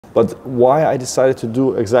But why I decided to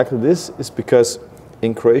do exactly this is because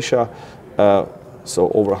in Croatia,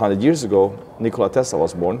 so over 100 years ago, Nikola Tesla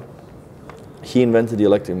was born. He invented the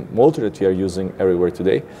electric motor that we are using everywhere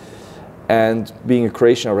today. And being a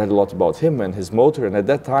Croatian, I read a lot about him and his motor. And at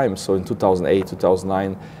that time, so in 2008,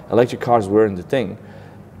 2009, electric cars weren't the thing.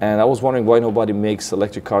 And I was wondering why nobody makes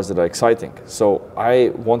electric cars that are exciting. So I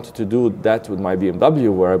wanted to do that with my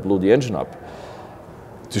BMW, where I blew the engine up,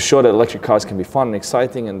 to show that electric cars can be fun and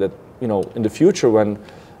exciting, and that, you know, in the future, when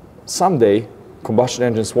someday combustion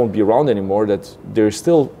engines won't be around anymore, that there's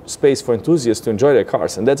still space for enthusiasts to enjoy their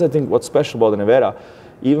cars. And that's, I think, what's special about the Nevera.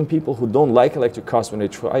 Even people who don't like electric cars, when they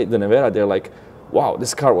try the Nevera, they're like, wow,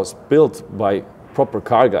 this car was built by proper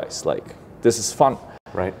car guys. Like, this is fun.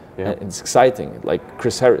 Right, yeah. And it's exciting. Like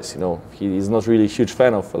Chris Harris, you know, he's not really a huge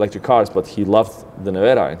fan of electric cars, but he loved the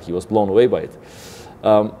Nevera and he was blown away by it.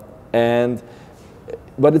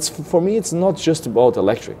 But it's, for me, it's not just about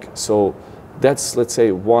electric. So that's, let's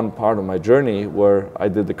say, one part of my journey where I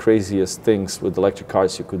did the craziest things with electric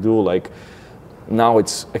cars you could do. Like, now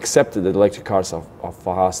it's accepted that electric cars are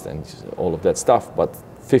fast and all of that stuff. But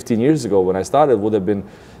 15 years ago, when I started, it would have been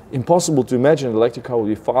impossible to imagine an electric car would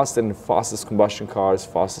be faster than the fastest combustion cars,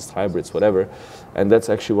 fastest hybrids, whatever. And that's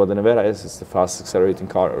actually what the Nevera is. It's the fastest accelerating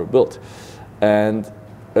car ever built. And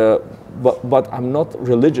but I'm not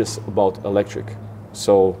religious about electric.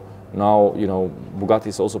 So now, you know, Bugatti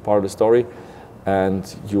is also part of the story,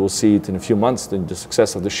 and you will see it in a few months, the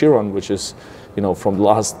success of the Chiron, which is, you know, from the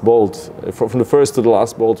last bolt, from the first to the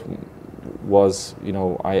last bolt was, you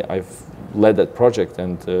know, I've led that project,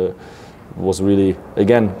 and was really,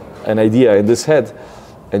 again, an idea in this head,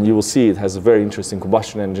 and you will see it has a very interesting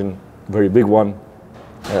combustion engine, very big one.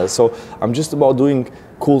 So I'm just about doing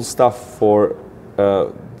cool stuff for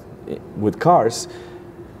with cars,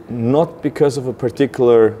 not because of a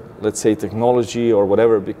particular, let's say, technology or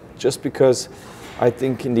whatever, just because I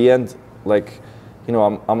think in the end, like, you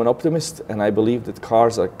know, I'm an optimist, and I believe that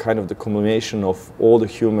cars are kind of the culmination of all the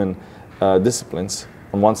human disciplines.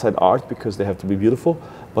 On one side, art, because they have to be beautiful,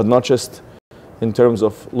 but not just in terms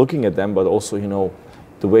of looking at them, but also, you know,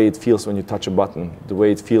 the way it feels when you touch a button, the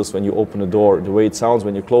way it feels when you open a door, the way it sounds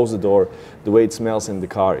when you close the door, the way it smells in the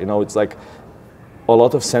car. You know, it's like a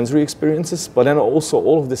lot of sensory experiences, but then also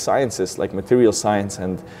all of the sciences, like material science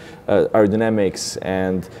and aerodynamics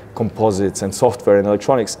and composites and software and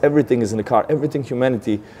electronics. Everything is in the car. Everything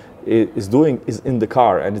humanity is doing is in the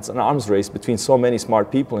car, and it's an arms race between so many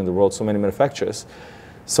smart people in the world, so many manufacturers.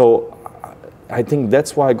 So I think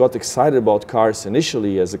that's why I got excited about cars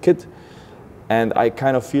initially as a kid. And I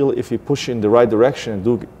kind of feel if we push in the right direction and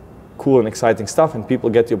do cool and exciting stuff, and people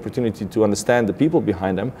get the opportunity to understand the people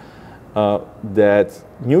behind them, that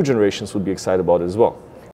new generations would be excited about it as well.